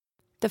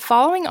The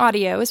following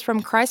audio is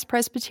from Christ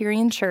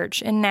Presbyterian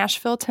Church in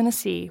Nashville,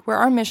 Tennessee, where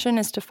our mission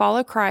is to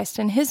follow Christ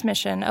in his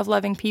mission of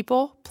loving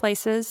people,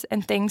 places,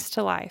 and things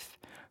to life.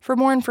 For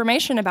more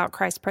information about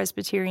Christ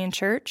Presbyterian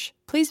Church,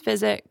 please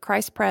visit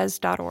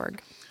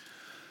christpres.org.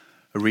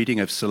 A reading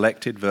of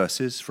selected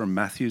verses from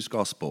Matthew's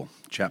Gospel,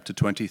 chapter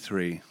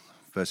 23,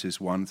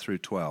 verses 1 through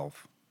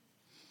 12.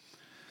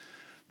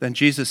 Then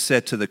Jesus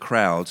said to the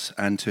crowds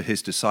and to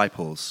his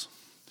disciples,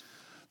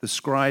 "The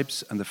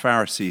scribes and the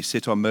Pharisees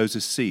sit on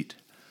Moses' seat.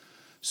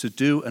 So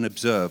do and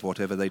observe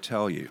whatever they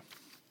tell you,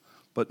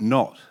 but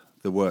not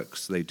the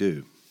works they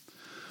do.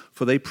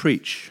 For they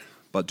preach,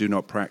 but do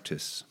not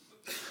practice.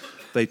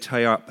 They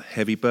tie up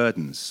heavy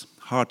burdens,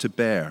 hard to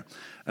bear,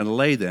 and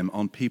lay them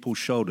on people's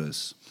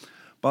shoulders,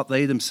 but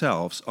they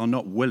themselves are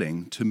not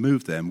willing to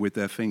move them with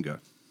their finger.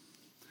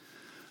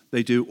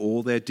 They do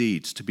all their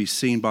deeds to be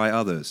seen by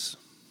others.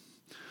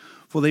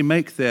 For they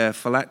make their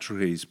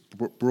phylacteries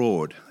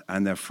broad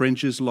and their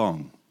fringes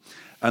long,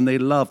 and they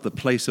love the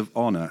place of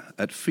honor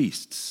at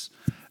feasts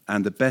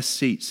and the best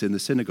seats in the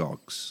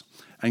synagogues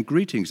and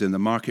greetings in the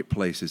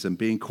marketplaces and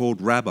being called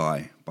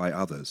rabbi by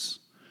others.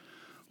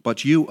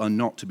 But you are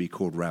not to be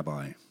called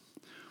rabbi,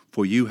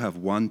 for you have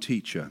one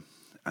teacher,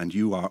 and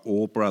you are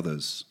all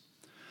brothers.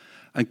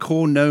 And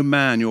call no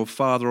man your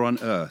father on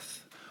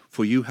earth,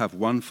 for you have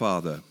one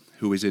Father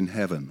who is in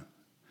heaven.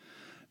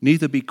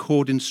 Neither be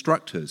called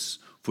instructors,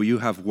 for you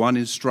have one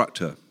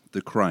instructor,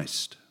 the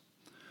Christ.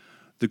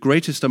 The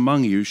greatest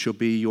among you shall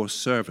be your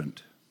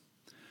servant.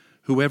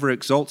 Whoever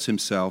exalts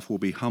himself will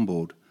be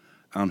humbled,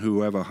 and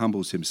whoever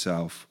humbles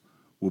himself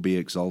will be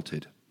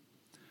exalted."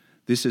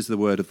 This is the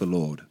word of the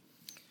Lord.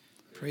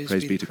 Praise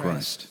be to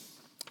Christ.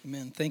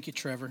 Amen. Thank you,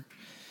 Trevor.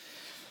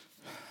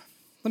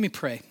 Let me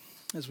pray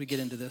as we get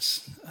into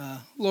this.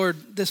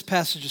 Lord, this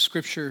passage of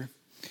Scripture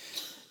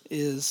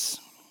is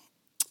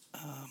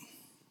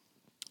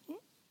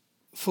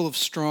full of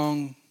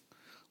strong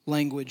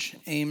language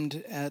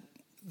aimed at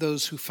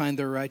those who find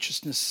their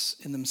righteousness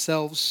in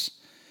themselves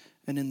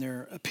and in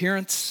their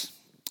appearance.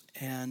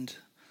 And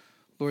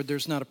Lord,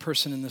 there's not a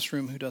person in this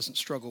room who doesn't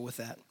struggle with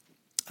that.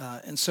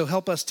 And so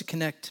help us to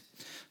connect,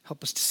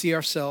 help us to see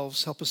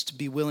ourselves, help us to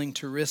be willing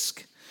to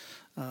risk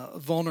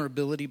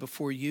vulnerability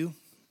before you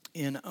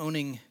in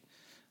owning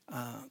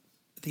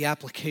the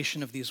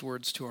application of these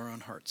words to our own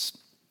hearts.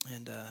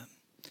 And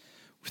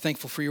we're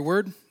thankful for your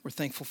word. We're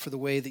thankful for the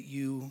way that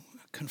you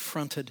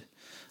confronted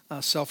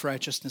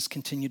self-righteousness.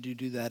 Continue to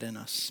do that in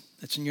us.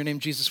 It's in your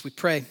name, Jesus, we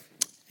pray.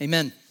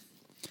 Amen.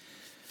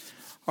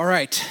 All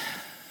right.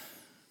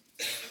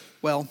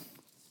 Well,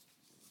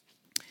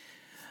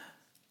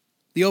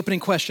 the opening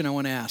question I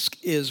want to ask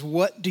is,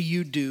 what do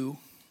you do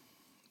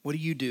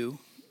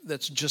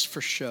that's just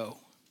for show?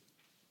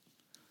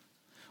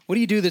 What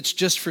do you do that's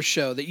just for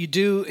show, that you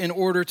do in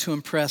order to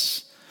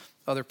impress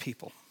other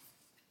people?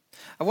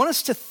 I want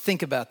us to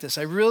think about this.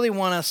 I really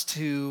want us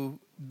to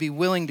be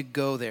willing to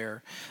go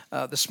there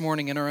this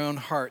morning in our own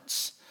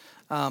hearts,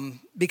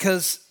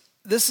 because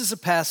this is a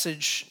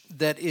passage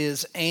that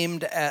is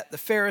aimed at the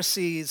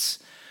Pharisees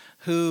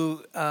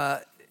who,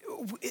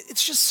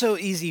 it's just so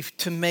easy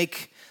to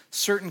make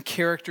certain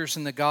characters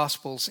in the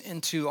Gospels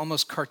into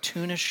almost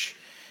cartoonish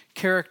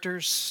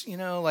characters,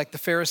 like the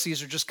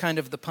Pharisees are just kind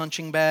of the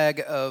punching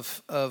bag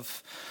of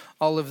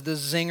all of the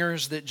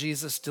zingers that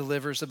Jesus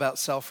delivers about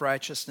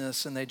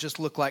self-righteousness, and they just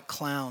look like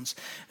clowns.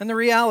 And the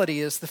reality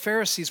is the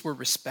Pharisees were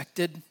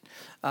respected.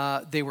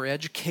 They were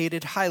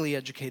educated, highly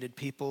educated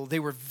people. They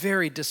were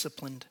very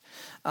disciplined.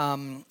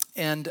 And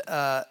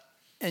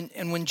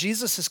when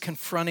Jesus is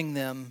confronting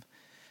them,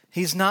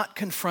 he's not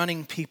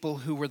confronting people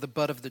who were the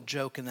butt of the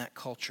joke in that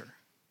culture.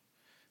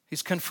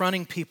 He's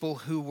confronting people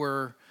who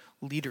were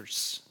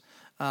leaders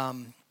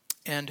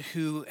and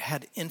who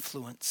had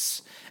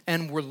influence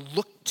and were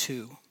looked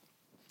to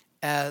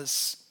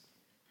as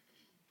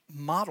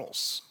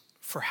models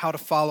for how to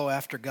follow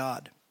after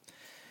God.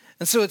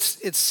 And so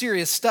it's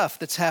serious stuff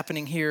that's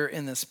happening here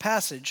in this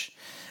passage.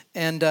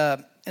 And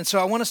so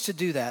I want us to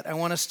do that. I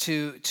want us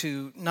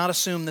to not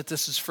assume that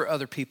this is for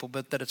other people,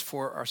 but that it's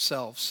for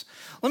ourselves.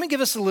 Let me give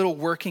us a little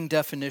working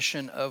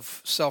definition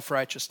of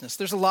self-righteousness.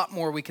 There's a lot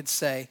more we could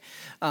say,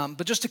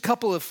 but just a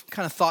couple of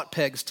kind of thought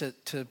pegs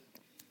to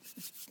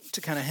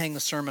kind of hang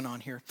the sermon on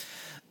here.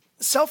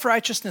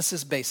 Self-righteousness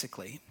is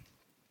basically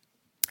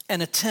an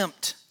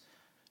attempt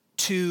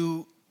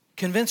to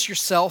convince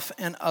yourself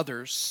and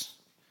others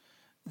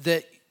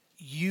that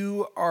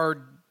you are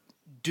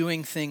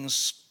doing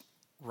things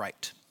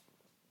right,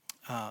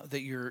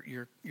 that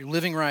you're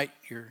living right,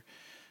 you're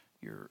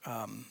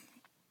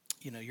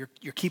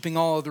keeping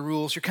all of the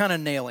rules, you're kind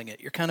of nailing it,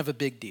 you're kind of a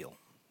big deal.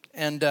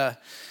 And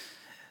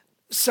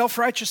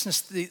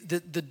self-righteousness,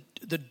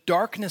 the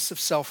darkness of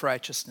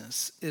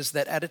self-righteousness is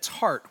that at its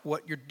heart,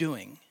 what you're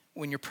doing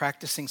when you're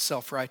practicing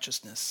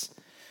self-righteousness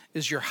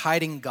is you're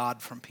hiding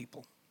God from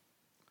people.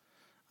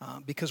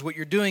 Because what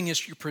you're doing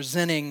is you're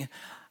presenting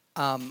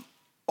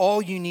all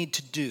you need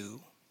to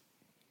do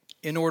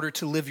in order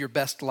to live your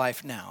best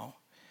life now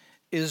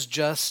is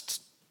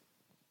just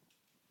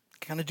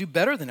kind of do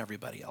better than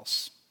everybody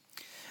else.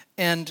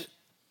 And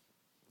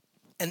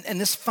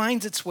this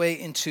finds its way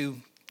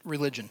into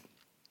religion.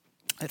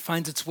 It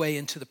finds its way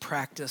into the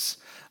practice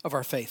of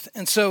our faith.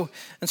 And so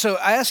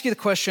I ask you the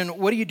question,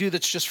 what do you do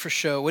that's just for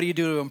show? What do you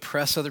do to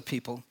impress other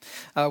people?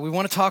 We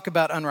want to talk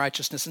about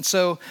unrighteousness. And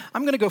so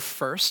I'm going to go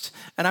first,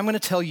 and I'm going to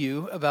tell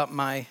you about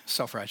my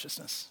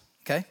self-righteousness.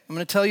 Okay? I'm going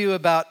to tell you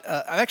about,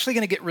 I'm actually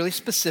going to get really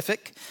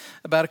specific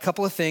about a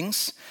couple of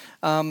things,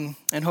 and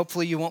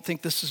hopefully you won't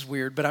think this is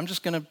weird, but I'm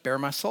just going to bare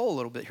my soul a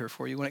little bit here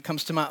for you when it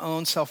comes to my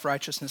own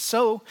self-righteousness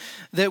so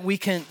that we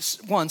can,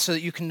 one, so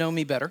that you can know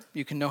me better,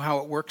 you can know how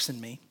it works in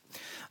me,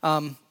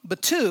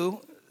 but two,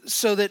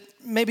 so that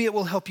maybe it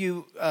will help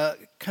you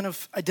kind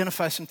of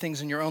identify some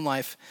things in your own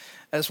life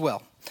as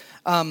well.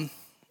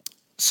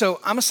 So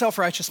I'm a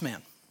self-righteous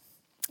man.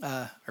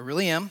 I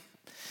really am.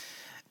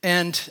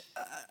 And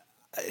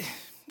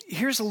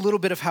here's a little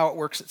bit of how it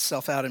works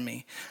itself out in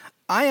me.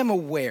 I am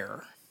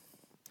aware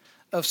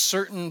of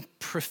certain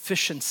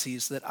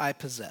proficiencies that I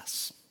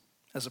possess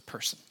as a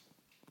person,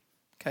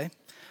 okay?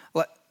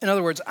 In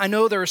other words, I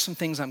know there are some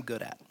things I'm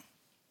good at.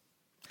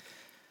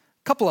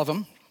 A couple of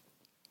them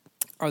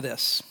are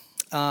this.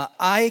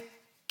 And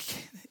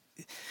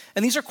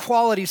these are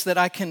qualities that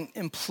I can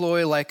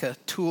employ like a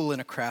tool in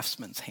a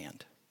craftsman's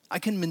hand. I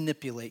can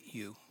manipulate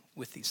you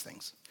with these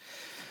things.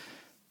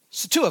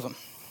 So two of them.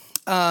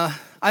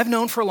 I've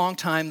known for a long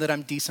time that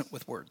I'm decent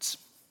with words.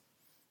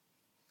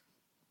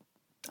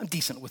 I'm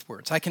decent with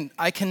words. I can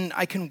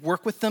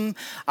work with them.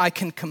 I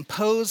can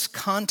compose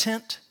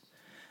content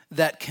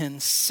that can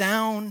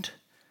sound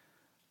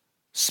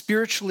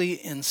spiritually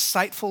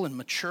insightful and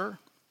mature.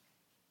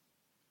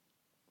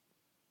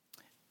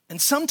 And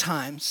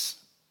sometimes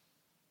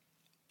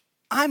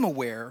I'm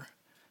aware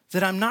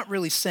that I'm not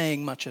really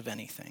saying much of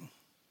anything.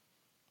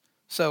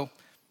 So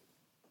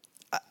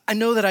I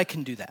know that I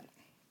can do that.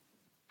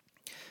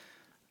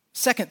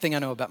 Second thing I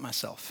know about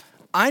myself,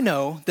 I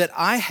know that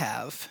I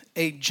have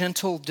a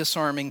gentle,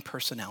 disarming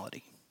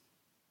personality.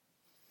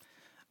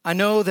 I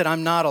know that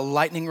I'm not a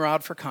lightning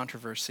rod for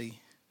controversy.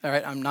 All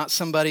right, I'm not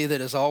somebody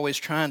that is always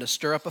trying to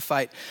stir up a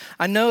fight.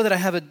 I know that I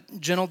have a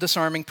gentle,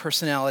 disarming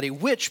personality,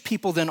 which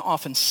people then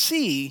often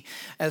see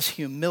as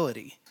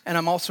humility, and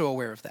I'm also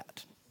aware of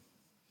that.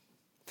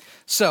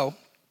 So,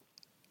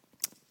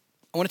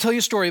 I want to tell you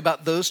a story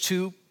about those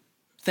two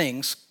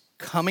things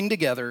coming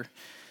together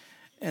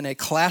in a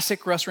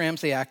classic Russ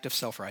Ramsey act of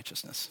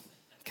self-righteousness,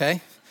 okay?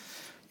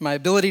 My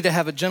ability to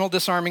have a gentle,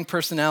 disarming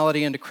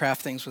personality and to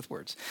craft things with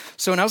words.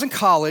 So when I was in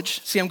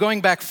college, see, I'm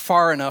going back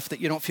far enough that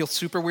you don't feel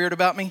super weird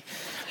about me.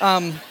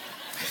 When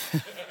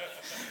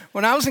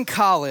I was in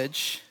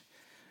college,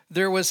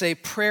 there was a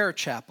prayer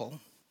chapel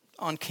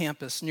on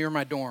campus near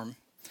my dorm.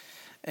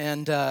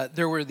 And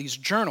there were these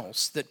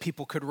journals that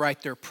people could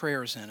write their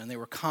prayers in. And they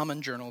were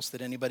common journals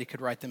that anybody could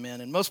write them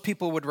in. And most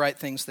people would write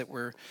things that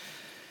were,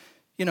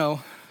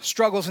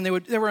 struggles, and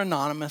they were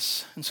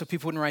anonymous, and so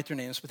people wouldn't write their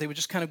names, but they would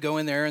just kind of go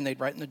in there and they'd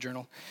write in the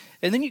journal.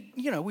 And then,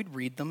 we'd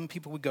read them.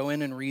 People would go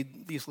in and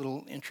read these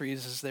little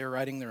entries as they were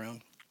writing their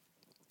own.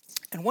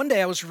 And one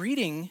day I was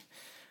reading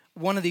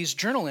one of these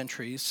journal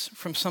entries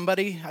from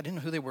somebody, I didn't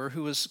know who they were,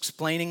 who was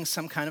explaining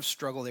some kind of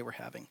struggle they were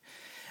having.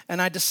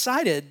 And I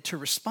decided to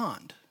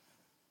respond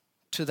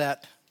to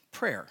that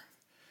prayer.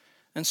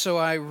 And so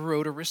I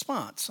wrote a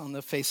response on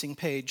the facing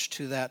page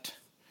to that,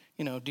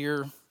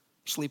 dear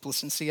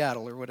Sleepless in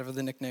Seattle, or whatever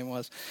the nickname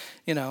was,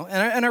 and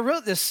I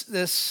wrote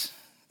this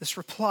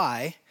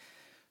reply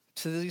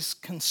to these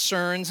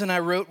concerns, and I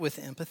wrote with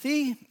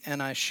empathy,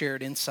 and I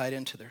shared insight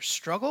into their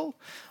struggle.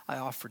 I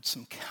offered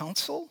some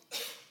counsel.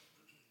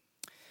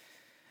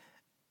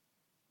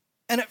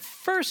 And at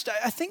first,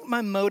 I think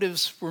my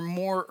motives were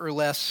more or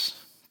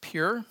less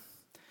pure,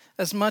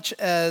 as much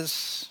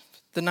as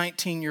the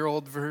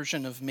 19-year-old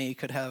version of me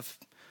could have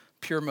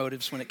pure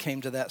motives when it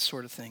came to that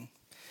sort of thing.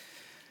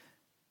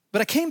 But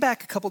I came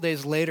back a couple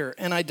days later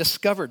and I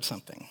discovered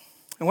something.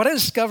 And what I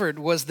discovered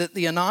was that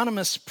the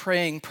anonymous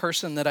praying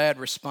person that I had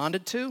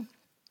responded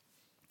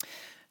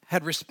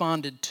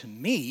to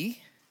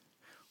me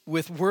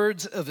with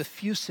words of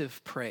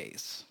effusive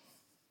praise.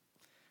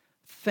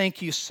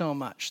 Thank you so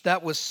much.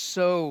 That was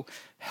so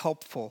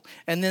helpful.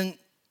 And then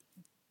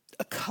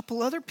a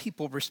couple other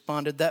people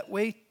responded that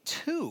way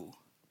too.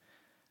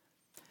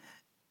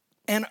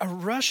 And a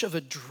rush of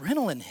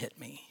adrenaline hit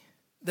me.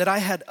 That I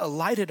had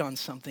alighted on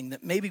something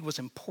that maybe was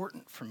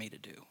important for me to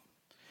do,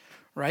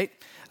 right?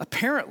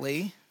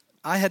 Apparently,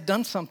 I had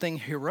done something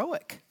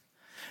heroic,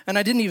 and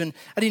I didn't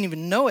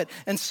even know it.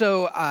 And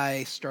so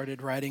I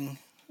started writing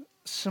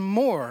some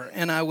more,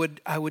 and I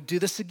would do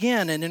this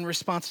again, and in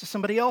response to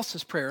somebody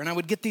else's prayer, and I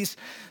would get these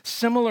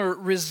similar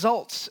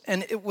results.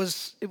 And it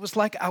was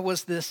like I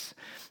was this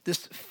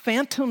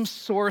phantom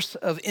source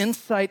of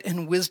insight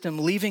and wisdom,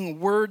 leaving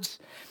words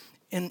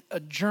in a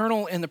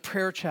journal in the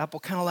prayer chapel,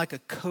 kind of like a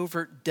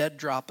covert dead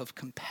drop of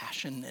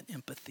compassion and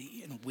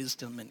empathy and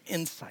wisdom and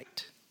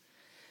insight.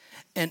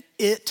 And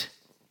it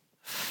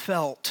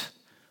felt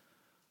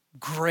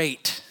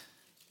great.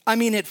 I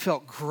mean, it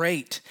felt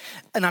great.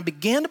 And I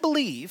began to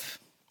believe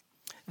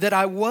that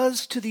I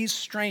was to these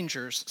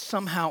strangers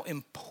somehow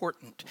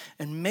important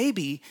and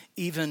maybe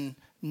even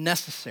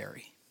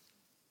necessary.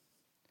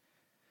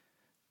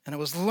 And I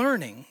was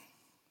learning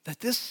that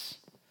this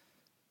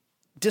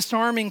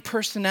disarming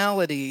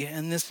personality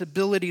and this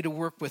ability to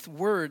work with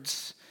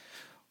words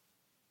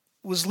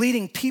was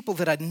leading people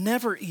that I'd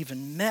never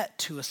even met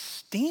to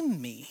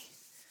esteem me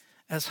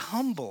as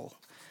humble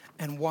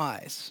and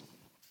wise.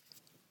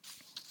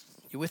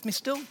 You with me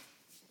still?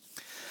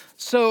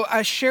 So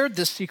I shared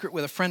this secret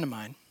with a friend of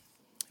mine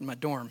in my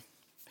dorm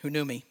who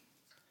knew me.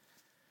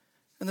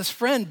 And this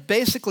friend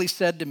basically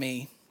said to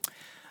me,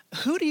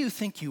 "Who do you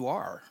think you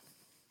are?"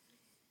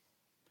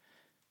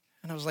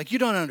 And I was like, "You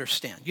don't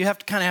understand. You have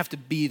to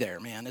be there,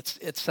 man."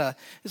 It's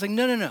like,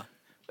 no.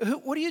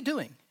 What are you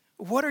doing?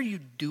 What are you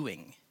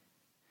doing?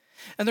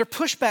 And their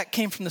pushback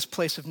came from this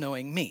place of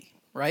knowing me,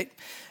 right?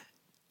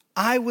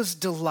 I was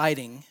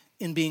delighting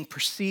in being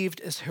perceived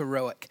as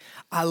heroic.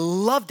 I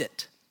loved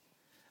it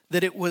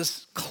that it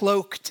was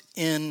cloaked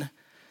in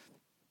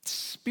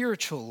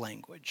spiritual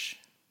language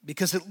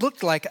because it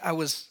looked like I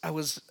was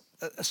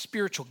a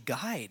spiritual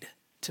guide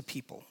to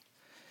people.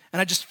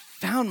 And I just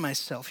found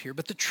myself here.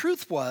 But the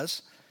truth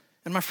was,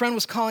 and my friend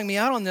was calling me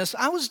out on this,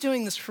 I was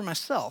doing this for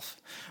myself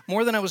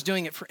more than I was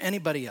doing it for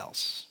anybody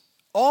else.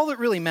 All that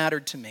really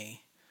mattered to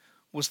me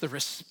was the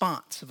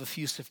response of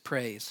effusive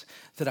praise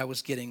that I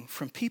was getting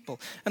from people.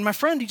 And my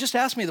friend, he just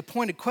asked me the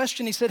pointed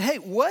question. He said, "Hey,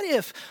 what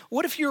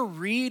if your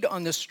read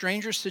on this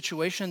stranger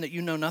situation that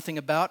you know nothing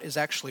about is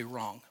actually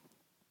wrong?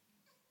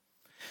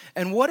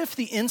 And what if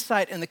the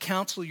insight and the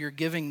counsel you're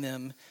giving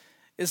them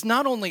is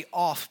not only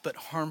off but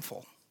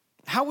harmful?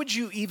 How would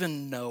you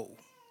even know?"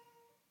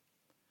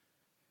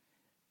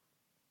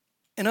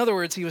 In other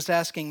words, he was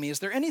asking me, is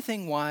there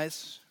anything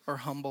wise or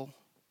humble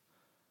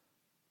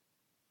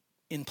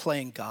in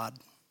playing God?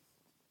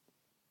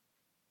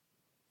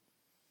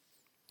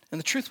 And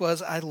the truth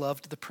was, I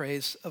loved the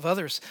praise of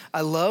others.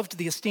 I loved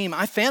the esteem.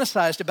 I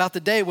fantasized about the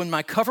day when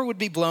my cover would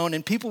be blown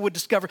and people would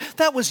discover,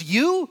 that was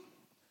you?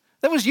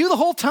 That was you the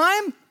whole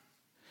time?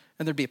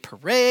 And there'd be a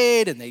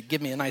parade, and they'd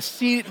give me a nice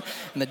seat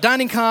in the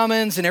dining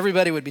commons, and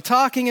everybody would be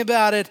talking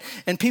about it,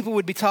 and people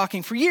would be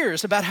talking for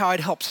years about how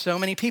I'd helped so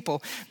many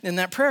people in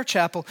that prayer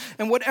chapel.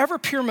 And whatever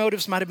pure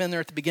motives might have been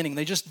there at the beginning,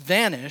 they just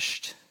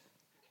vanished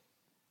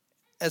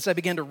as I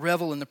began to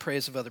revel in the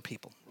praise of other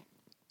people.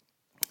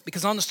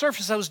 Because on the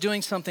surface, I was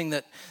doing something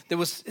it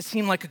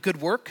seemed like a good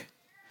work,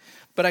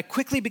 but I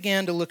quickly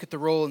began to look at the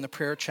role in the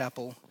prayer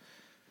chapel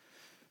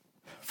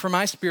for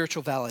my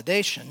spiritual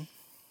validation,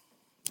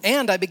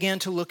 and I began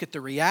to look at the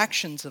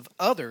reactions of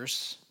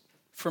others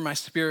for my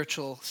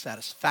spiritual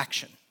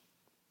satisfaction.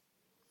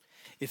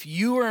 If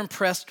you are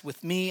impressed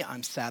with me,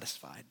 I'm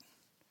satisfied.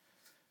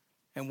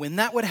 And when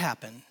that would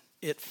happen,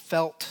 it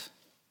felt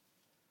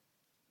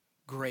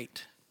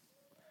great.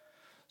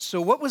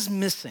 So what was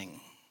missing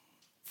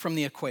from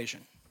the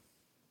equation?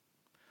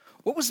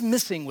 What was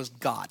missing was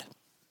God.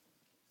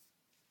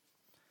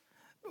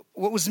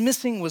 What was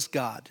missing was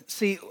God.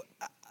 See,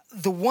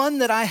 the one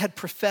that I had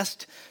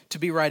professed to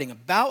be writing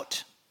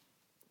about,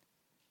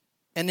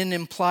 and in an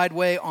implied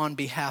way on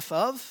behalf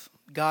of,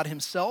 God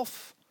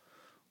himself,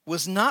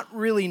 was not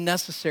really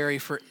necessary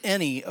for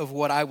any of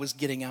what I was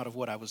getting out of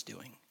what I was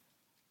doing.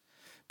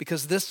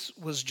 Because this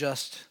was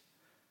just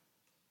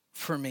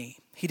for me.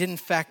 He didn't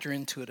factor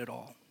into it at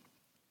all.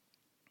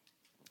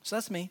 So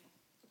that's me.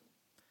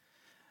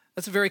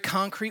 That's a very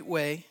concrete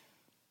way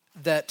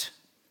that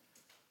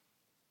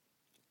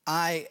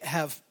I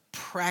have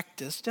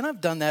practiced, and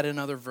I've done that in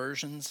other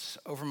versions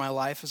over my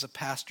life as a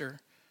pastor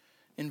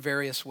in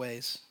various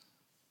ways.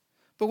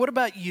 But what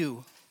about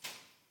you?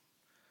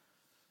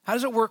 How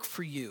does it work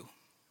for you?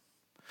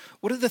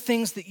 What are the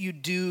things that you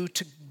do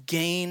to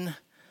gain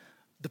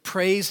the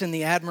praise and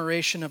the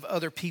admiration of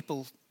other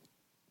people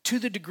to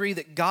the degree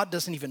that God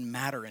doesn't even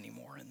matter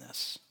anymore in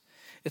this?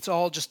 It's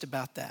all just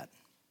about that.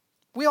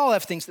 We all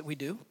have things that we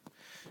do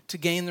to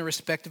gain the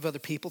respect of other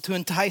people, to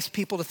entice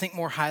people to think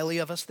more highly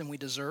of us than we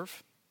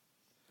deserve.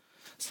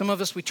 Some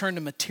of us, we turn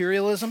to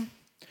materialism,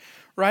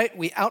 right?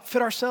 We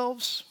outfit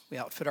ourselves, we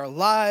outfit our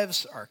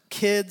lives, our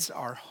kids,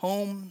 our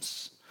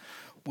homes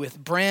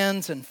with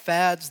brands and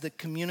fads that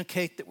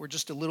communicate that we're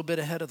just a little bit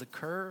ahead of the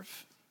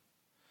curve.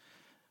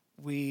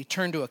 We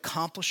turn to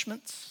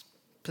accomplishments,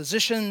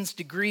 positions,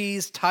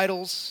 degrees,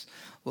 titles,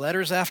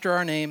 letters after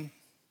our name,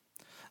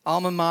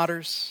 alma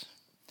maters,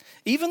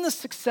 even the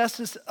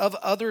successes of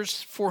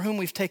others for whom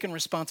we've taken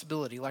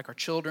responsibility, like our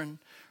children,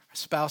 our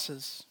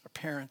spouses, our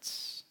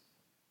parents.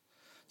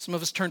 Some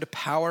of us turn to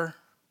power,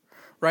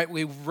 right?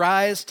 We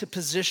rise to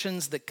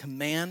positions that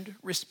command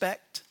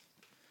respect.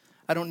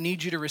 I don't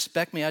need you to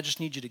respect me. I just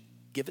need you to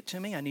give it to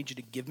me. I need you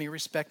to give me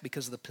respect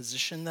because of the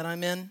position that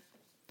I'm in.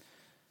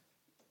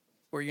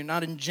 Where you're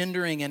not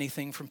engendering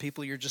anything from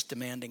people, you're just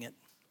demanding it.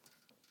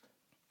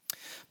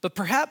 But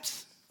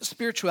perhaps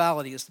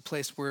spirituality is the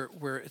place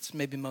where it's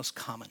maybe most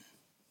common.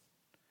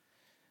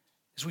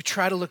 Is we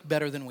try to look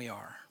better than we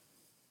are.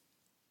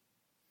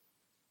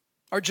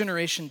 Our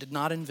generation did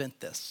not invent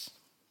this,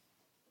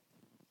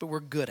 but we're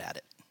good at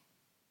it.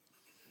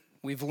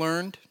 we've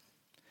learned,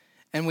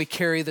 and we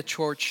carry the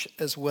torch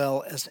as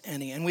well as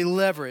any. And we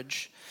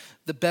leverage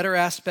the better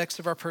aspects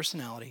of our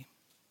personality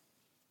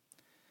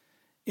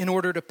in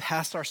order to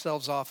pass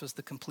ourselves off as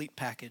the complete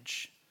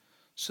package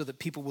so that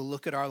people will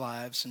look at our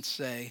lives and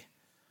say,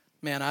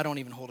 man, I don't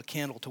even hold a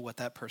candle to what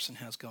that person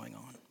has going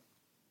on.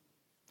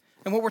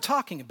 And what we're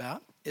talking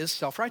about is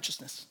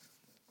self-righteousness,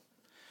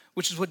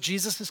 which is what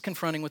Jesus is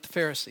confronting with the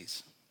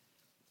Pharisees.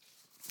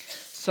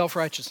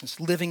 Self-righteousness,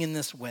 living in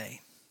this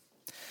way.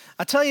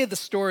 I'll tell you the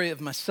story of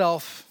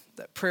myself,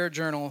 that prayer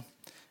journal,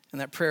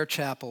 and that prayer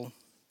chapel.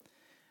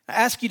 I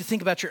ask you to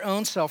think about your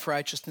own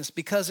self-righteousness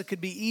because it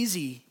could be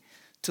easy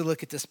to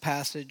look at this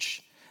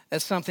passage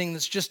as something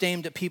that's just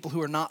aimed at people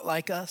who are not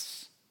like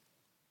us.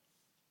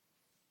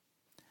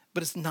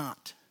 But it's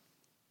not.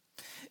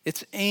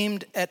 It's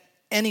aimed at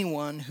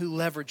anyone who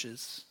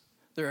leverages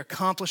their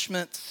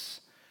accomplishments,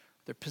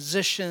 their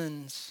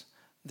positions,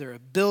 their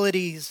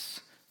abilities,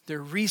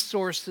 their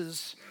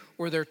resources,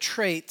 or their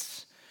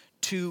traits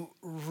to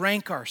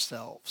rank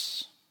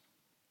ourselves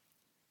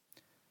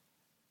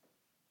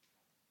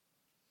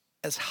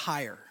as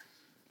higher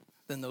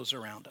than those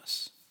around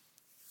us.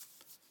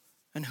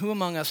 And who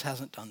among us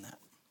hasn't done that?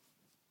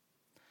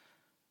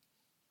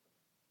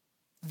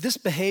 This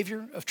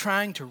behavior of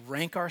trying to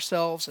rank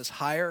ourselves as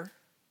higher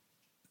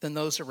than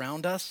those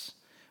around us,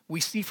 we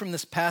see from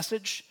this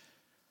passage,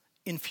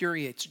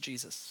 infuriates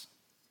Jesus.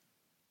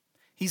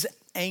 He's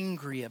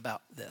angry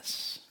about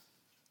this.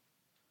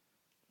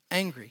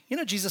 Angry. You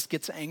know, Jesus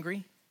gets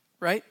angry,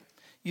 right?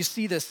 You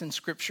see this in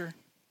Scripture.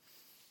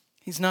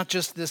 He's not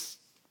just this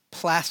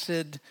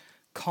placid,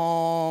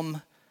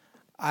 calm,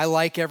 I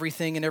like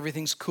everything and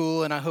everything's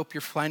cool and I hope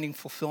you're finding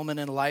fulfillment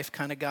in life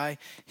kind of guy.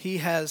 He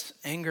has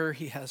anger,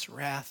 he has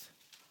wrath.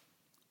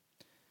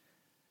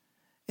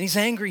 And he's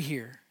angry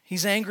here.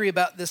 He's angry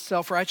about this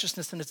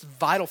self-righteousness, and it's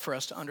vital for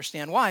us to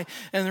understand why.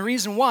 And the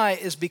reason why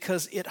is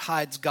because it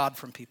hides God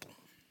from people.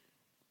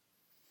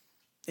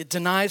 It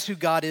denies who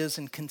God is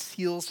and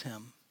conceals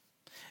him.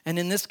 And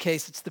in this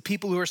case, it's the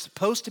people who are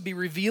supposed to be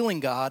revealing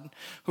God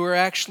who are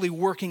actually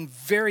working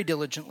very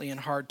diligently and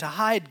hard to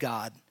hide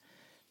God,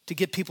 to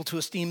get people to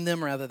esteem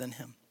them rather than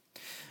him.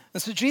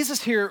 And so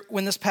Jesus here,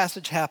 when this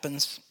passage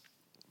happens,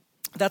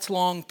 that's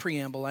long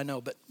preamble, I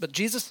know, but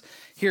Jesus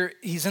here,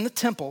 he's in the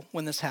temple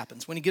when this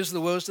happens. When he gives the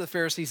woes to the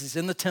Pharisees, he's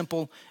in the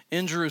temple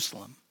in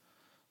Jerusalem.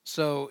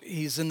 So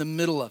he's in the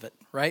middle of it,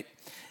 right?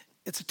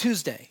 It's a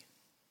Tuesday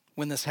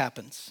when this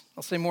happens.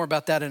 I'll say more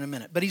about that in a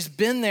minute. But he's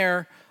been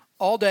there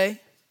all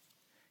day.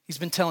 He's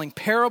been telling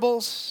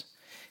parables.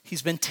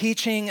 He's been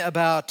teaching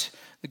about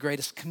the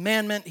greatest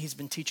commandment. He's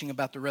been teaching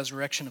about the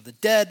resurrection of the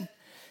dead.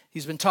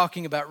 He's been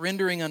talking about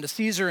rendering unto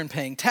Caesar and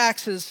paying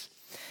taxes.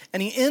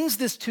 And he ends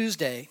this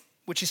Tuesday,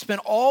 which he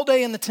spent all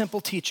day in the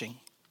temple teaching.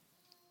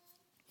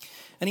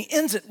 And he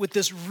ends it with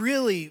this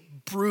really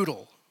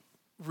brutal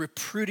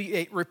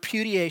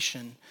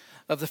repudiation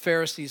of the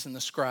Pharisees and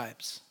the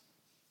scribes.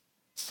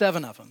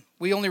 7 of them.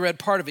 We only read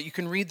part of it. You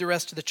can read the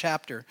rest of the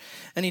chapter.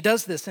 And he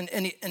does this, and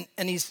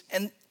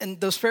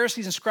those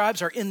Pharisees and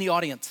scribes are in the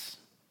audience.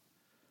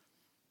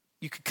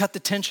 You could cut the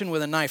tension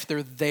with a knife.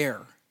 They're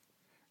there,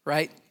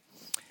 right?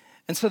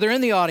 And so they're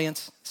in the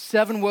audience.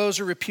 7 woes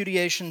or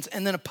repudiations,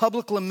 and then a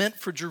public lament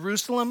for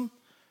Jerusalem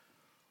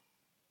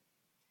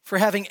for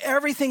having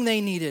everything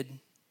they needed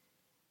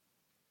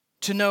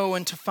to know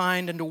and to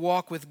find and to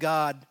walk with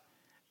God,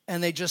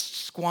 and they just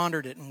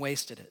squandered it and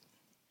wasted it.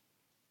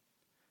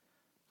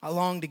 I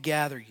long to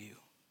gather you,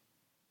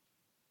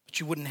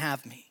 but you wouldn't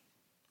have me.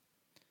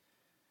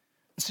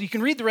 And so you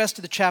can read the rest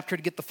of the chapter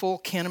to get the full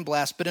cannon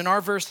blast, but in our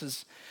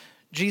verses,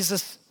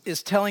 Jesus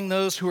is telling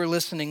those who are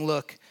listening,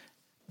 look,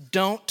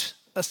 don't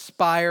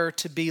aspire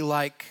to be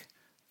like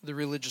the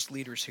religious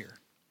leaders here.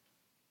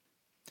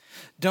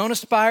 Don't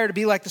aspire to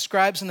be like the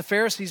scribes and the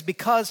Pharisees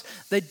because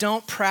they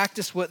don't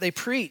practice what they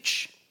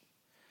preach.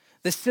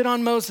 They sit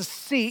on Moses'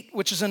 seat,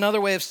 which is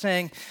another way of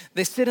saying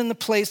they sit in the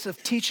place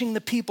of teaching the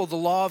people the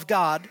law of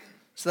God.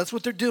 So that's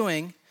what they're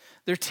doing.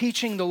 They're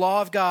teaching the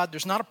law of God.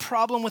 There's not a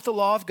problem with the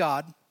law of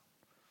God,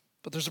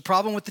 but there's a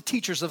problem with the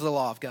teachers of the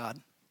law of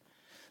God.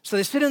 So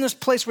they sit in this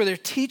place where they're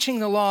teaching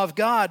the law of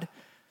God,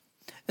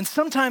 and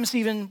sometimes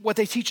even what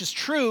they teach is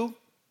true,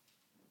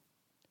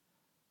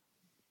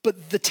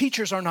 but the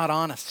teachers are not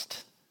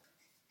honest.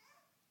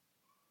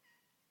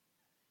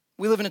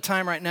 We live in a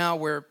time right now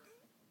where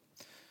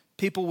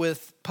people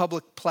with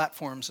public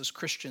platforms as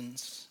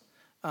Christians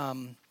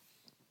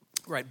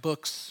write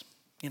books,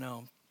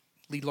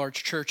 lead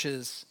large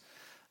churches,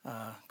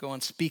 go on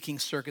speaking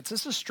circuits.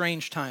 This is a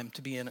strange time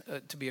to be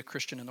a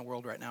Christian in the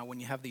world right now when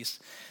you have these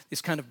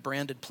kind of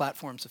branded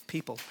platforms of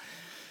people,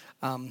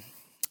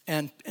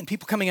 and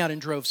people coming out in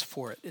droves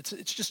for it.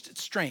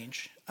 It's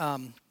strange.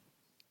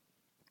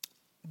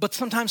 But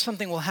sometimes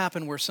something will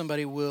happen where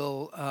somebody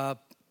will,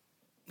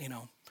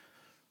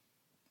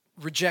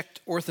 reject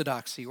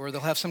orthodoxy, or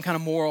they'll have some kind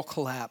of moral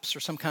collapse, or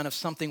some kind of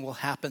something will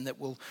happen that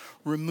will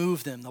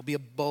remove them. They'll be a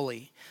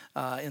bully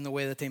in the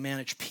way that they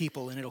manage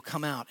people, and it'll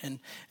come out, and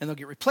they'll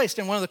get replaced.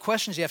 And one of the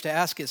questions you have to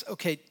ask is,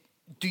 okay,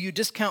 do you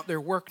discount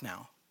their work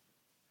now?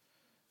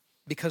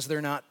 because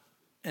they're not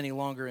any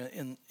longer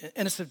and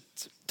it's a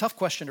tough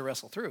question to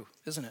wrestle through,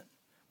 isn't it?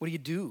 What do you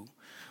do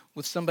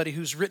with somebody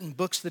who's written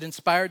books that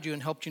inspired you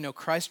and helped you know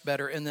Christ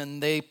better, and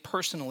then they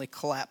personally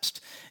collapsed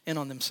in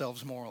on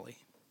themselves morally?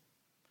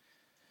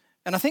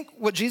 And I think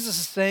what Jesus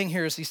is saying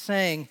here is he's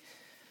saying,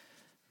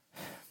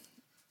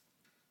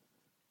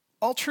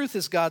 all truth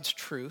is God's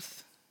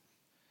truth,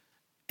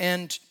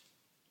 and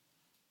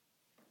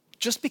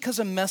just because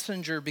a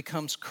messenger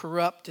becomes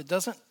corrupt, it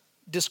doesn't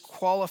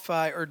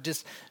disqualify or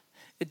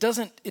it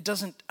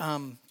doesn't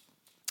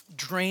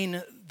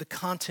drain the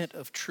content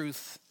of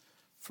truth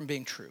from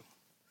being true.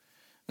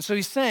 And so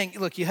he's saying,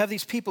 look, you have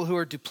these people who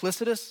are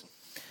duplicitous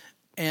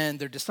and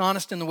they're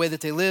dishonest in the way that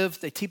they live.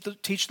 They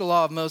teach the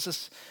law of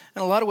Moses,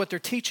 and a lot of what they're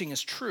teaching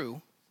is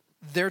true.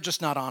 They're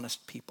just not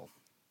honest people.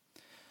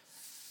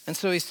 And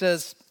so he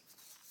says,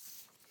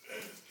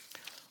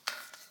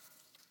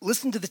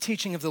 listen to the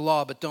teaching of the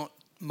law, but don't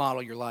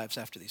model your lives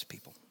after these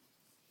people.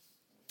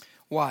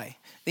 Why?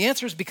 The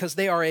answer is because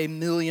they are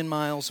 1,000,000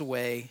 miles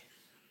away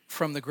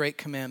from the great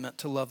commandment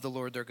to love the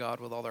Lord their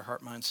God with all their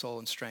heart, mind, soul,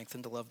 and strength,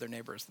 and to love their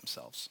neighbor as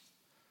themselves.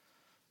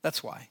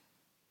 That's why.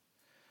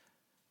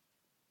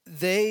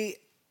 They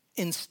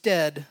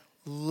instead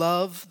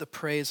love the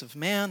praise of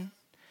man,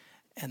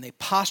 and they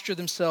posture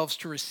themselves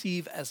to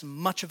receive as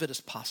much of it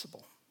as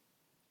possible.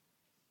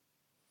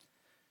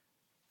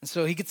 And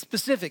so he gets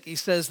specific. He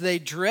says they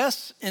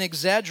dress in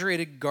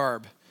exaggerated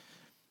garb,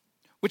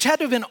 which had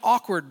to have been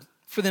awkward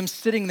for them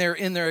sitting there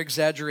in their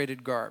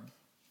exaggerated garb,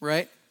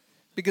 right?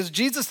 Because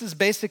Jesus is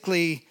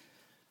basically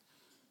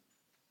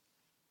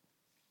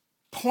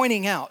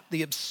pointing out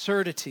the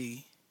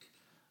absurdity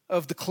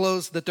of the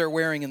clothes that they're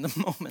wearing in the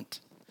moment,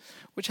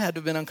 which had to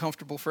have been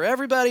uncomfortable for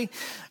everybody.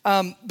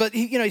 But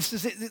he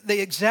says they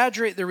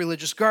exaggerate their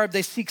religious garb.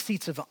 They seek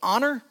seats of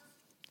honor.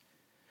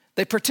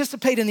 They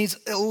participate in these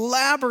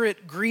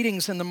elaborate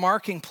greetings in the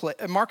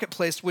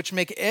marketplace, which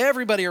make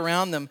everybody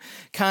around them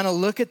kind of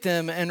look at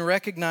them and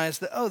recognize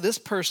that, oh, this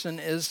person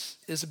is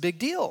a big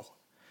deal.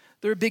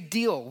 They're a big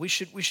deal. We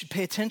should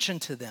pay attention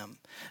to them.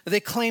 They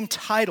claim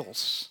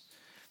titles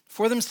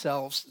for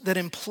themselves that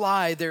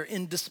imply they're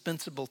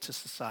indispensable to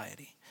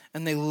society,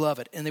 and they love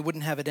it, and they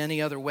wouldn't have it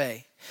any other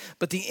way.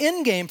 But the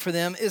end game for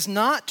them is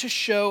not to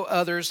show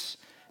others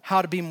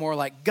how to be more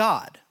like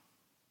God.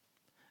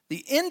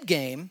 The end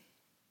game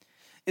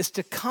is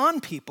to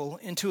con people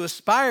into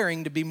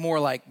aspiring to be more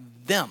like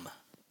them,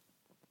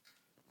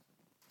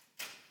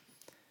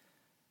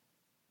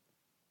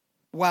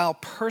 while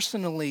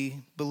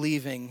personally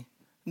believing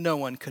no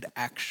one could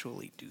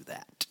actually do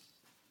that.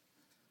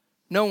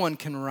 No one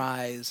can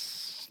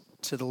rise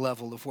to the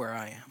level of where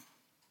I am.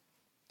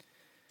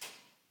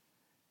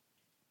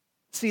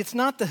 See, it's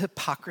not the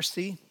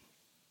hypocrisy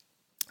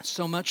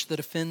so much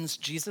that offends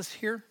Jesus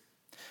here,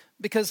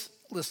 because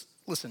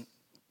listen,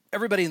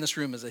 everybody in this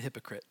room is a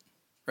hypocrite.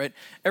 Right?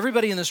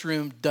 Everybody in this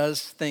room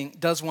does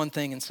one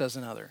thing and says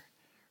another.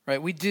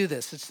 Right? We do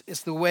this.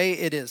 It's the way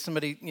it is.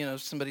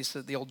 Somebody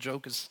said the old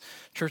joke is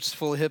church is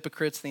full of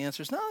hypocrites. The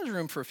answer is no, there's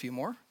room for a few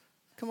more.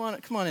 Come on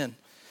in.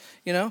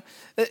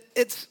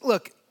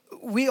 Look,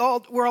 we're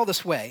all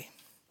this way.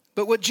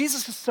 But what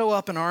Jesus is so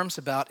up in arms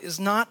about is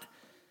not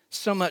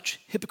so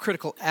much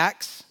hypocritical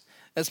acts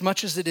as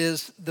much as it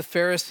is the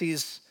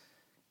Pharisees'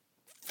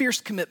 fierce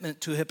commitment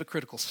to a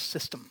hypocritical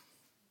system,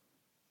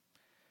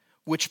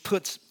 which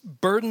puts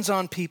burdens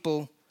on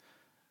people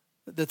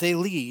that they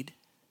lead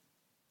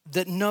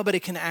that nobody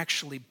can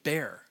actually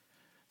bear.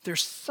 They're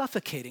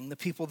suffocating the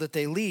people that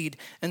they lead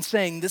and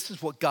saying, this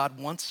is what God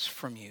wants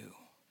from you.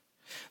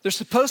 They're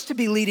supposed to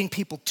be leading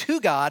people to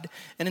God,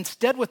 and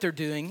instead what they're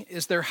doing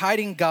is they're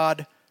hiding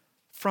God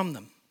from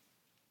them.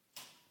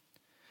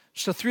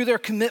 So through their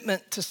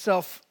commitment to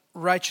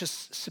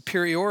self-righteous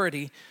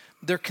superiority,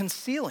 they're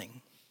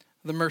concealing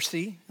the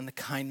mercy and the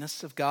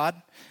kindness of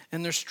God,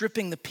 and they're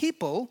stripping the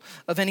people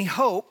of any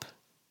hope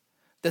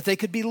that they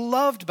could be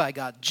loved by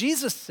God.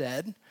 Jesus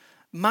said,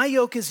 my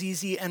yoke is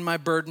easy and my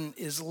burden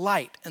is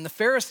light. And the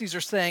Pharisees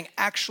are saying,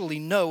 actually,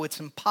 no, it's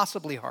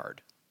impossibly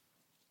hard.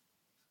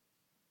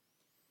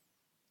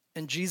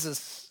 And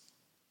Jesus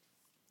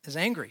is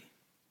angry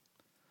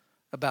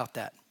about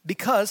that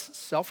because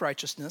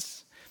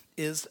self-righteousness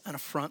is an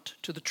affront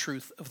to the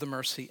truth of the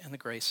mercy and the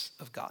grace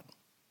of God.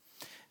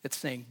 It's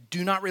saying,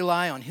 do not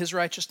rely on his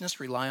righteousness,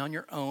 rely on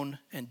your own,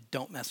 and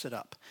don't mess it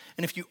up.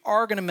 And if you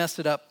are going to mess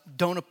it up,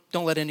 don't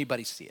let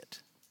anybody see it.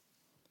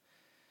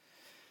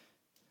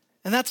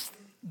 And that's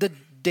the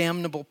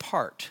damnable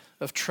part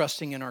of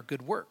trusting in our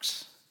good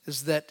works,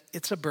 is that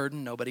it's a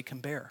burden nobody can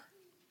bear.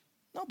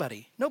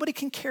 Nobody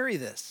can carry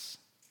this.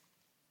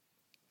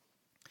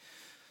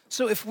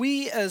 So if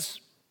we as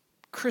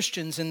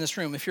Christians in this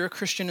room, if you're a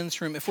Christian in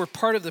this room, if we're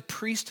part of the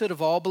priesthood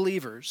of all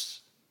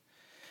believers,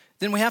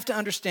 then we have to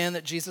understand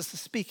that Jesus is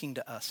speaking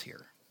to us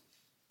here.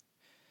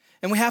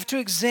 And we have to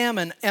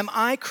examine, am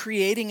I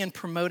creating and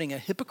promoting a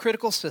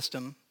hypocritical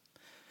system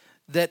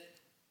that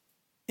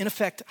in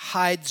effect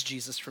hides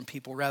Jesus from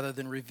people rather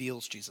than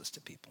reveals Jesus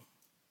to people?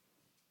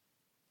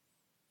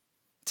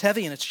 It's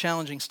heavy and it's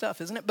challenging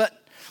stuff, isn't it?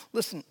 But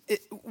listen,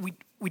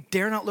 we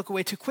dare not look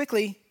away too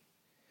quickly,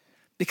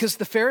 because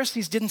the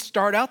Pharisees didn't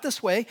start out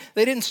this way.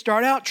 They didn't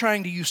start out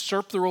trying to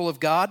usurp the role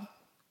of God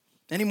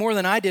any more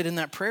than I did in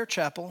that prayer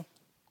chapel.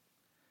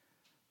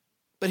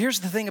 But here's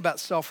the thing about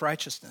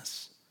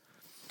self-righteousness.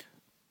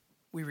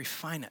 We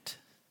refine it.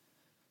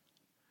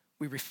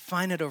 We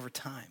refine it over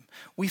time.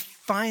 We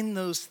find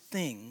those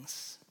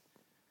things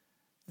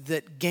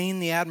that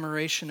gain the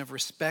admiration of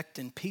respect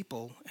in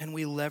people, and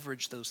we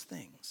leverage those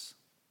things.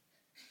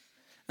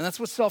 And that's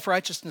what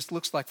self-righteousness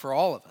looks like for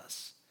all of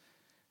us,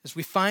 is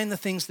we find the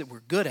things that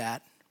we're good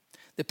at,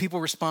 that people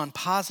respond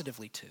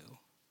positively to,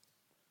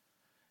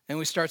 and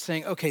we start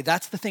saying, okay,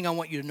 that's the thing I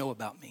want you to know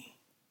about me.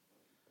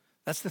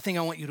 That's the thing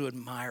I want you to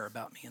admire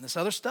about me. And this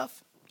other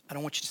stuff, I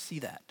don't want you to see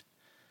that.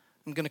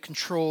 I'm going to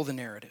control the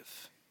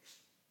narrative.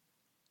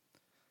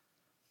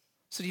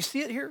 So do you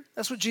see it here?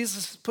 That's what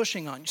Jesus is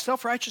pushing on.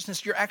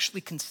 Self-righteousness, you're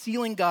actually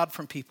concealing God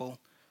from people,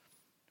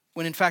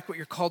 when in fact what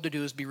you're called to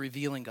do is be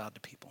revealing God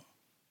to people.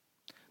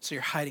 So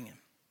you're hiding him.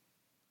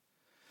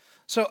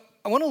 So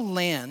I want to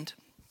land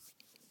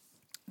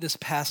this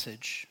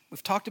passage.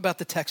 We've talked about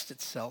the text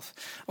itself.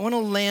 I want to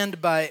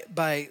land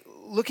by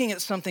looking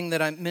at something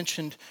that I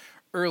mentioned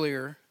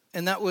earlier,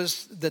 and that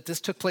was that this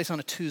took place on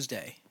a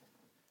Tuesday.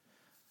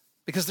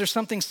 Because there's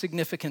something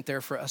significant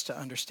there for us to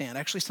understand,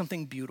 actually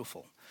something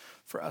beautiful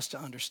for us to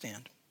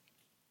understand.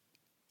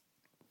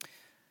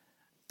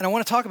 And I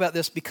want to talk about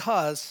this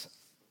because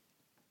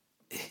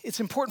it's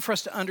important for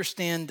us to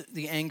understand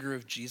the anger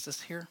of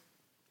Jesus here.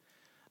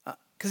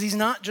 Because he's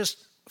not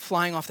just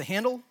flying off the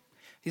handle.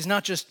 He's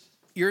not just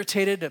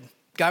irritated, a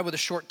guy with a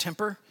short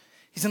temper.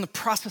 He's in the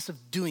process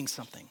of doing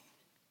something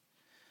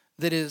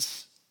that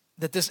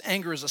this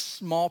anger is a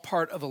small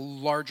part of a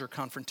larger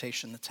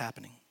confrontation that's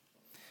happening.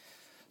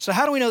 So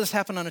how do we know this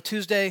happened on a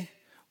Tuesday?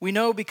 We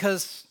know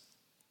because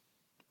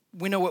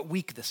we know what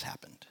week this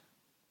happened.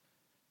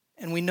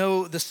 And we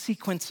know the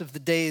sequence of the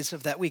days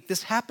of that week.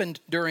 This happened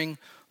during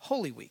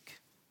Holy Week.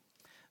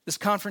 This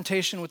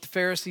confrontation with the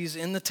Pharisees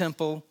in the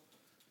temple,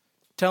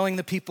 telling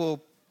the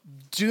people,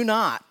 do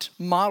not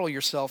model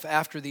yourself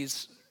after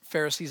these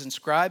Pharisees and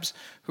scribes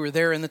who are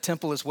there in the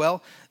temple as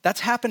well.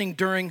 That's happening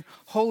during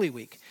Holy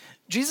Week.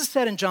 Jesus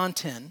said in John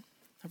 10,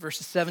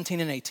 verses 17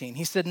 and 18,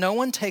 he said, no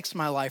one takes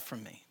my life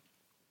from me.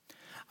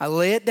 I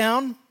lay it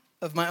down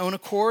of my own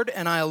accord,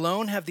 and I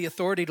alone have the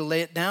authority to lay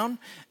it down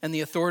and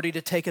the authority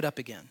to take it up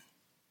again.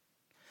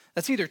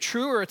 That's either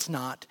true or it's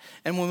not.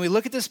 And when we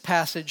look at this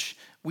passage,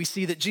 we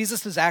see that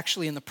Jesus is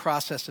actually in the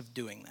process of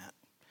doing that.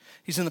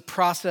 He's in the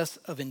process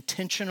of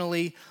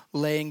intentionally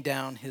laying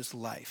down his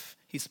life.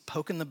 He's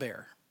poking the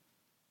bear.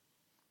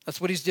 That's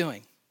what he's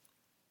doing.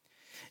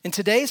 In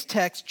today's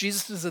text,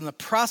 Jesus is in the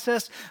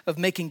process of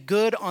making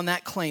good on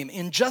that claim.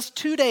 In just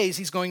 2 days,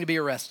 he's going to be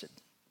arrested.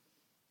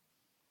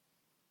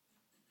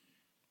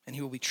 And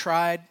he will be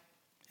tried,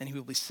 and he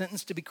will be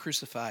sentenced to be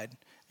crucified,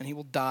 and he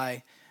will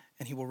die,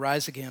 and he will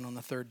rise again on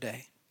the third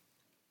day.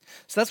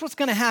 So that's what's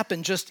going to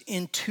happen just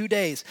in 2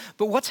 days.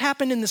 But what's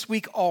happened in this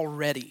week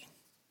already?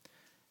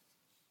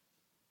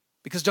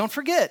 Because don't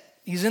forget,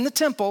 he's in the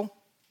temple,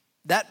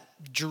 that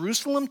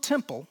Jerusalem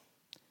temple,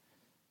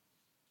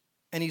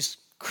 and he's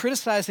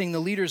criticizing the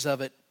leaders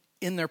of it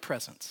in their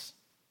presence.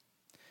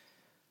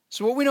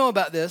 So what we know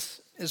about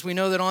this is we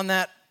know that on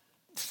that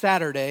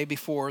Saturday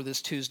before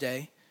this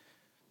Tuesday,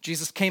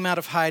 Jesus came out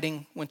of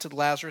hiding, went to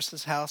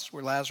Lazarus' house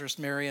where Lazarus,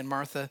 Mary, and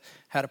Martha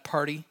had a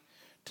party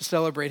to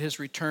celebrate his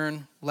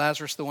return.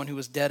 Lazarus, the one who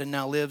was dead and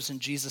now lives,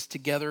 and Jesus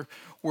together.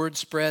 Word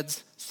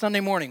spreads. Sunday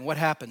morning, what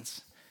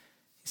happens?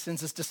 He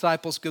sends his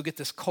disciples, go get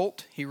this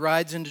colt. He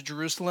rides into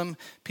Jerusalem.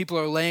 People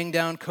are laying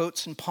down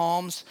coats and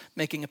palms,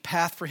 making a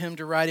path for him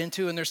to ride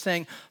into. And they're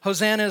saying,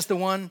 Hosanna is the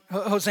one.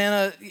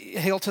 Hosanna,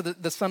 hail to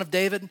the Son of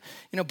David.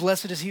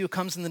 Blessed is he who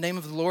comes in the name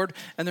of the Lord.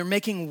 And they're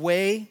making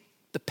way,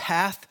 the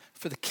path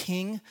for the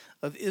King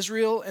of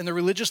Israel. And the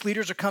religious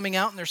leaders are coming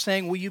out and they're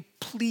saying, will you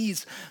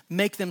please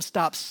make them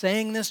stop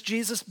saying this,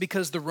 Jesus?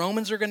 Because the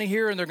Romans are going to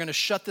hear and they're going to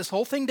shut this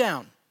whole thing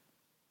down.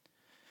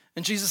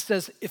 And Jesus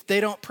says, if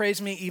they don't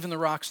praise me, even the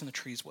rocks and the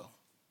trees will.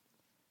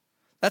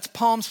 That's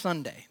Palm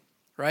Sunday,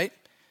 right?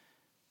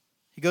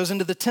 He goes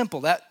into the temple,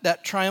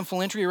 that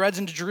triumphal entry. He rides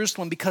into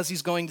Jerusalem because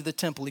he's going to the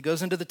temple. He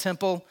goes into the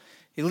temple,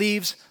 he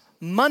leaves.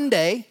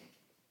 Monday,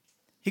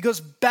 he goes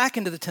back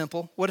into the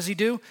temple. What does he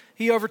do?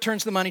 He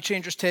overturns the money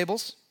changers'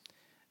 tables.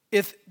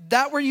 If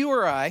that were you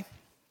or I,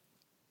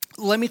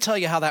 let me tell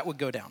you how that would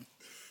go down,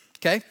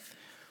 okay?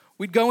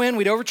 We'd go in,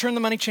 we'd overturn the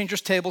money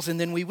changers' tables, and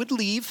then we would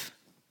leave.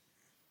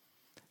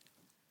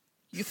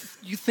 You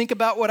think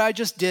about what I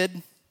just did.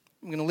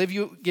 I'm going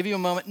to give you a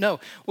moment.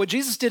 No, what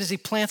Jesus did is he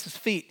plants his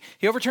feet.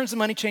 He overturns the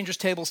money changers'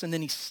 tables, and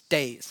then he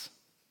stays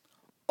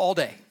all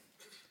day.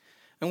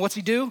 And what's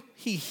he do?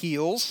 He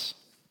heals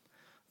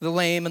the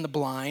lame and the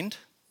blind.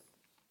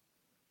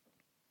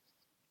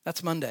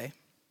 That's Monday.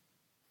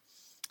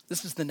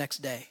 This is the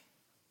next day.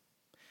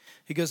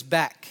 He goes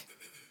back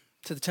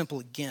to the temple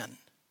again.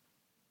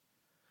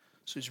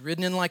 So he's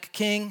ridden in like a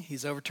king.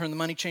 He's overturned the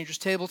money changers'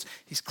 tables.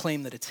 He's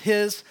claimed that it's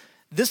his.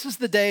 This is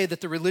the day that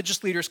the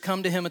religious leaders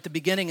come to him at the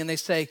beginning and they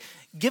say,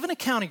 give an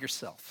account of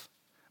yourself.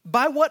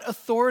 By what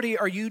authority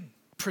are you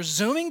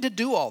presuming to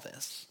do all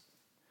this?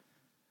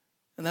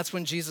 And that's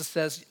when Jesus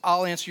says,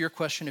 I'll answer your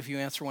question if you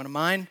answer one of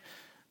mine.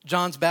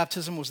 John's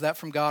baptism, was that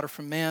from God or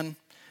from man?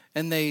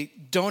 And they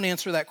don't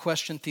answer that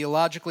question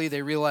theologically.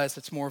 They realize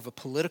it's more of a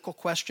political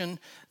question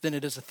than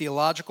it is a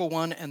theological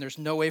one, and there's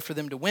no way for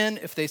them to win.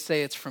 If they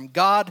say it's from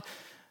God,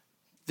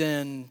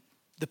 then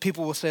the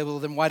people will say, well,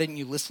 then why didn't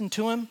you listen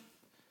to him?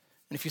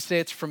 And if you say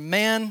it's from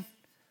man,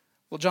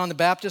 well, John the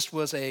Baptist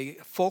was a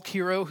folk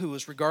hero who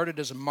was regarded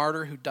as a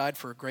martyr who died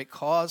for a great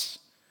cause.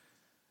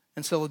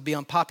 And so it would be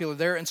unpopular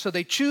there. And so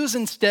they choose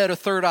instead a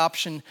third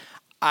option,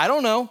 I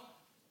don't know.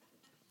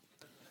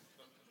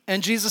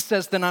 And Jesus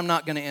says, then I'm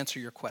not going to answer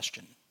your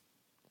question.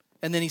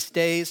 And then he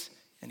stays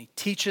and he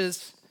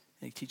teaches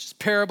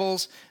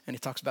parables, and he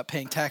talks about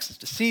paying taxes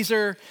to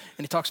Caesar,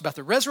 and he talks about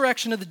the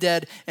resurrection of the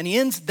dead, and he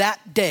ends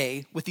that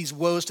day with these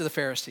woes to the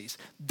Pharisees.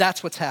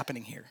 That's what's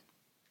happening here.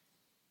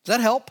 Does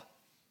that help?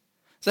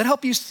 Does that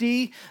help you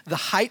see the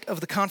height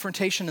of the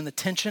confrontation and the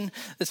tension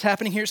that's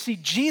happening here? See,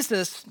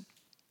 Jesus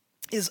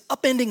is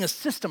upending a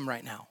system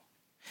right now.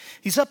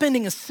 He's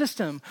upending a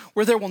system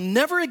where there will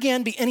never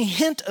again be any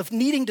hint of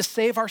needing to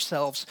save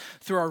ourselves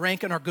through our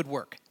rank and our good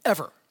work,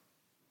 ever.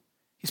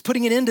 He's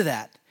putting an end to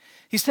that.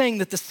 He's saying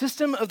that the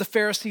system of the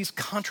Pharisees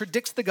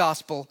contradicts the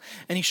gospel,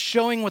 and he's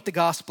showing what the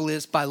gospel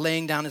is by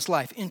laying down his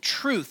life. In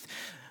truth,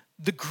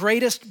 the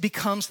greatest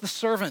becomes the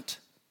servant.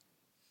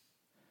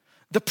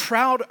 The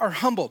proud are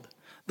humbled.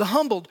 The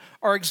humbled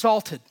are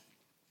exalted.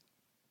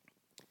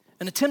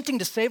 And attempting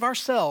to save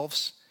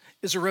ourselves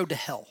is a road to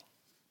hell,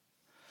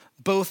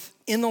 both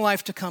in the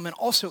life to come and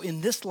also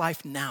in this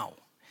life now.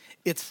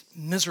 It's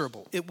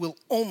miserable. It will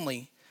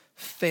only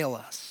fail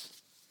us.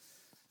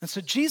 And so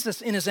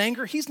Jesus, in his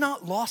anger, he's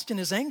not lost in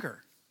his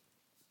anger.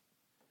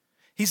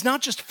 He's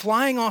not just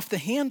flying off the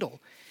handle.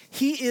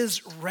 He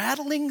is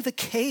rattling the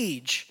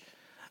cage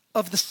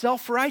of the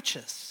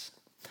self-righteous.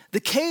 The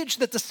cage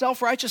that the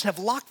self-righteous have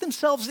locked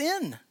themselves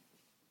in,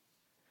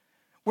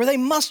 where they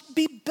must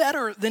be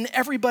better than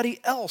everybody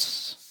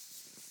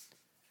else.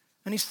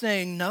 And he's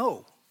saying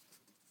no.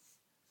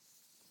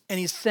 And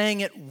he's saying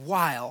it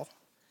while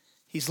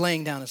he's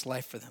laying down his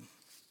life for them.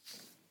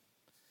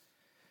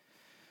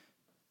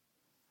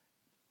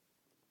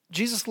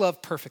 Jesus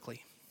loved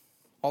perfectly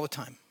all the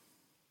time.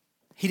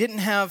 He didn't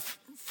have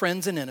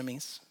friends and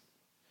enemies.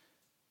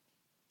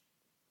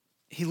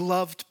 He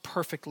loved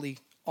perfectly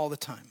all the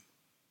time.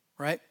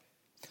 Right?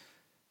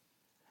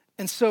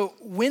 And so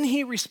when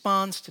he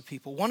responds to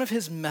people, one of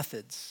his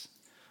methods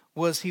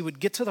was he would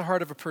get to the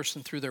heart of a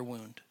person through their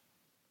wound.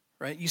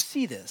 Right? You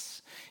see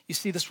this. You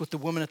see this with the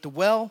woman at the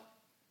well.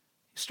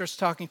 He starts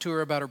talking to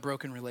her about her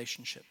broken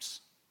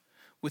relationships.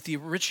 With the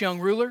rich young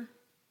ruler,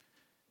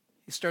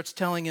 he starts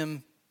telling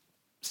him,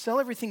 sell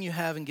everything you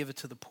have and give it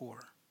to the poor.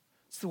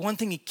 It's the one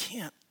thing he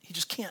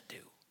just can't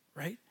do,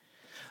 right?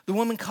 The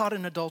woman caught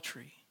in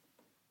adultery.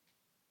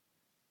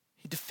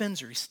 He defends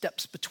her. He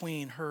steps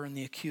between her and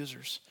the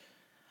accusers.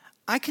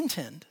 I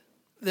contend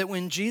that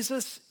when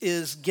Jesus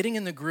is getting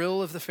in the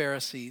grill of the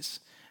Pharisees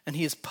and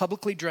he is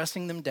publicly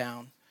dressing them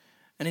down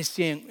and he's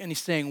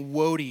saying,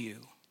 woe to you,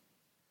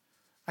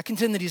 I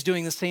contend that he's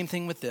doing the same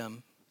thing with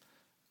them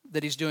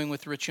that he's doing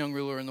with the rich young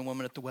ruler and the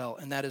woman at the well,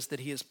 and that is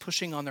that he is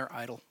pushing on their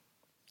idol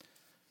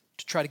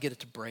to try to get it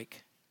to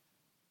break.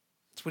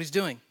 That's what he's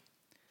doing.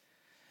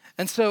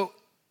 And so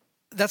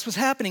that's what's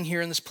happening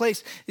here in this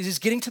place, is he's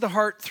getting to the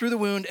heart through the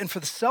wound, and for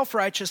the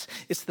self-righteous,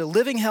 it's the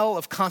living hell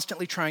of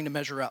constantly trying to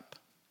measure up.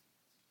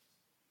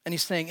 And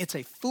he's saying it's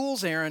a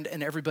fool's errand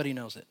and everybody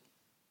knows it.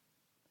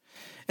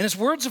 And his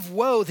words of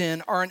woe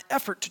then are an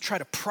effort to try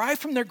to pry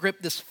from their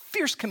grip this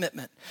fierce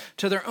commitment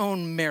to their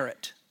own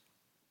merit,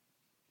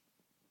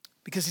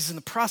 because he's in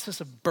the process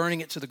of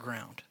burning it to the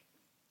ground.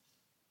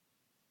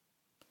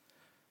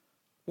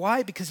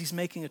 Why? Because he's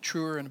making a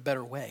truer and a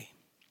better way.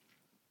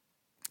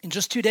 In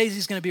just 2 days,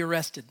 he's going to be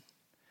arrested,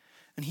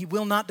 and he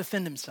will not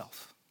defend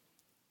himself.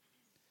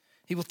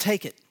 He will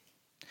take it.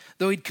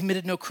 Though he'd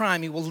committed no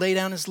crime, he will lay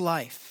down his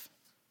life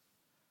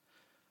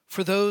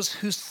for those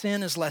whose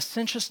sin is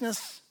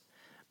licentiousness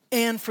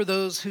and for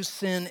those whose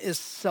sin is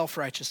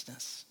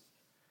self-righteousness.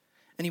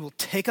 And he will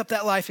take up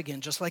that life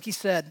again, just like he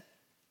said.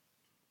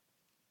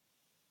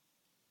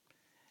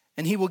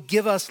 And he will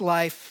give us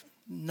life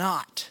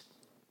not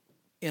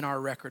in our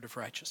record of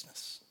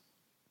righteousness,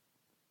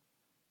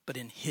 but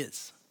in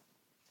his.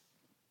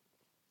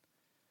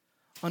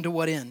 Unto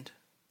what end?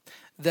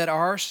 That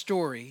our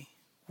story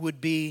would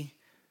be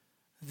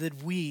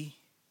that we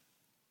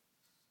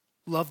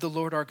love the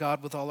Lord our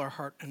God with all our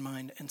heart and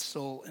mind and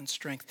soul and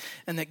strength,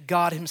 and that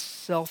God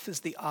himself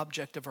is the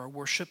object of our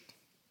worship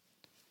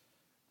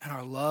and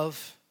our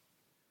love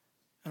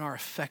and our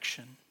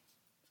affection,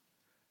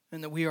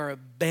 and that we are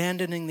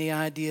abandoning the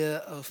idea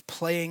of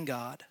playing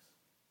God,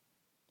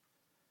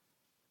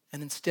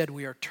 and instead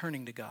we are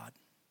turning to God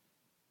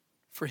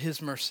for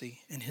his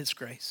mercy and his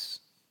grace.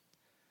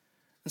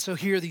 And so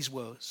hear these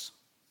woes.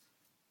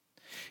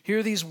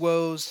 Hear these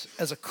woes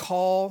as a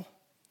call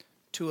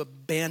to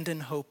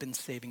abandon hope in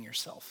saving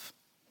yourself.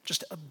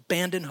 Just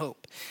abandon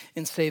hope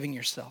in saving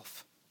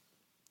yourself.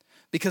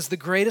 Because the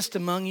greatest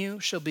among you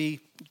shall be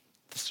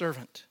the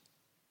servant.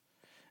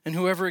 And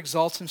whoever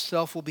exalts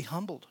himself will be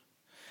humbled.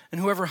 And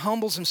whoever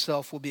humbles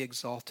himself will be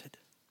exalted.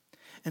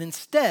 And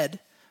instead,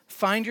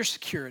 find your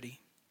security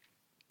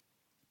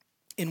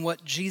in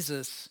what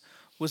Jesus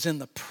was in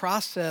the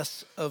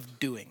process of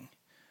doing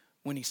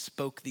when he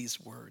spoke these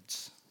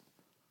words,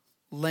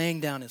 laying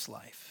down his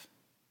life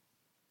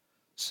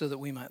so that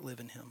we might live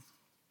in him.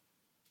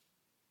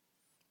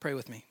 Pray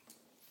with me.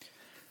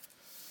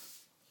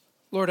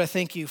 Lord, I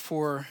thank you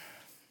for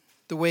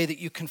the way that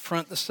you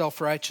confront the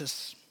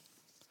self-righteous.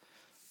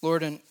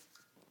 Lord, and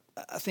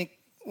I think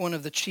one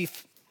of the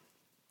chief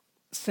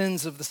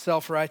sins of the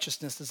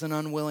self-righteousness is an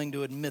unwilling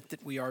to admit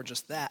that we are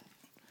just that.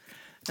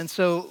 And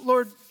so,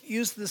 Lord,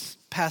 use this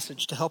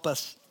passage to help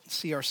us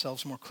see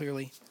ourselves more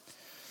clearly.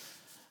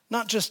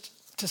 Not just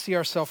to see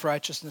our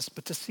self-righteousness,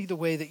 but to see the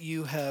way that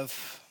you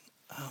have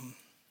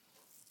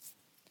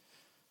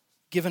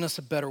given us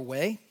a better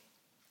way,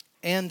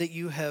 and that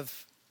you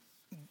have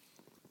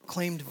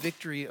claimed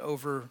victory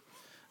over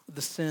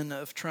the sin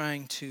of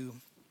trying to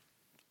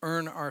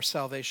earn our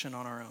salvation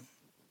on our own.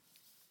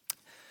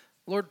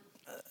 Lord,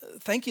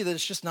 thank you that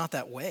it's just not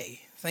that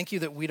way. Thank you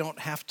that we don't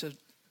have to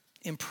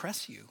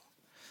impress you,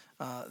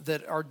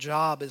 that our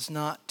job is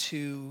not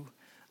to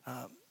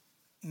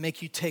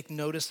make you take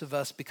notice of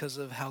us because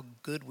of how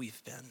good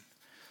we've been,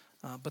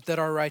 but that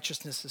our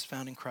righteousness is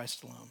found in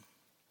Christ alone.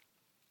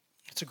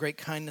 It's a great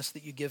kindness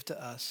that you give to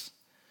us,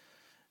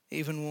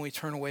 even when we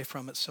turn away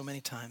from it so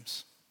many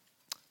times.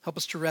 Help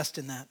us to rest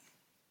in that,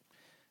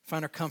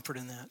 find our comfort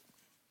in that,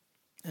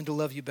 and to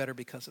love you better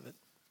because of it.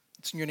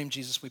 It's in your name,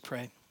 Jesus, we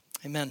pray.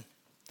 Amen.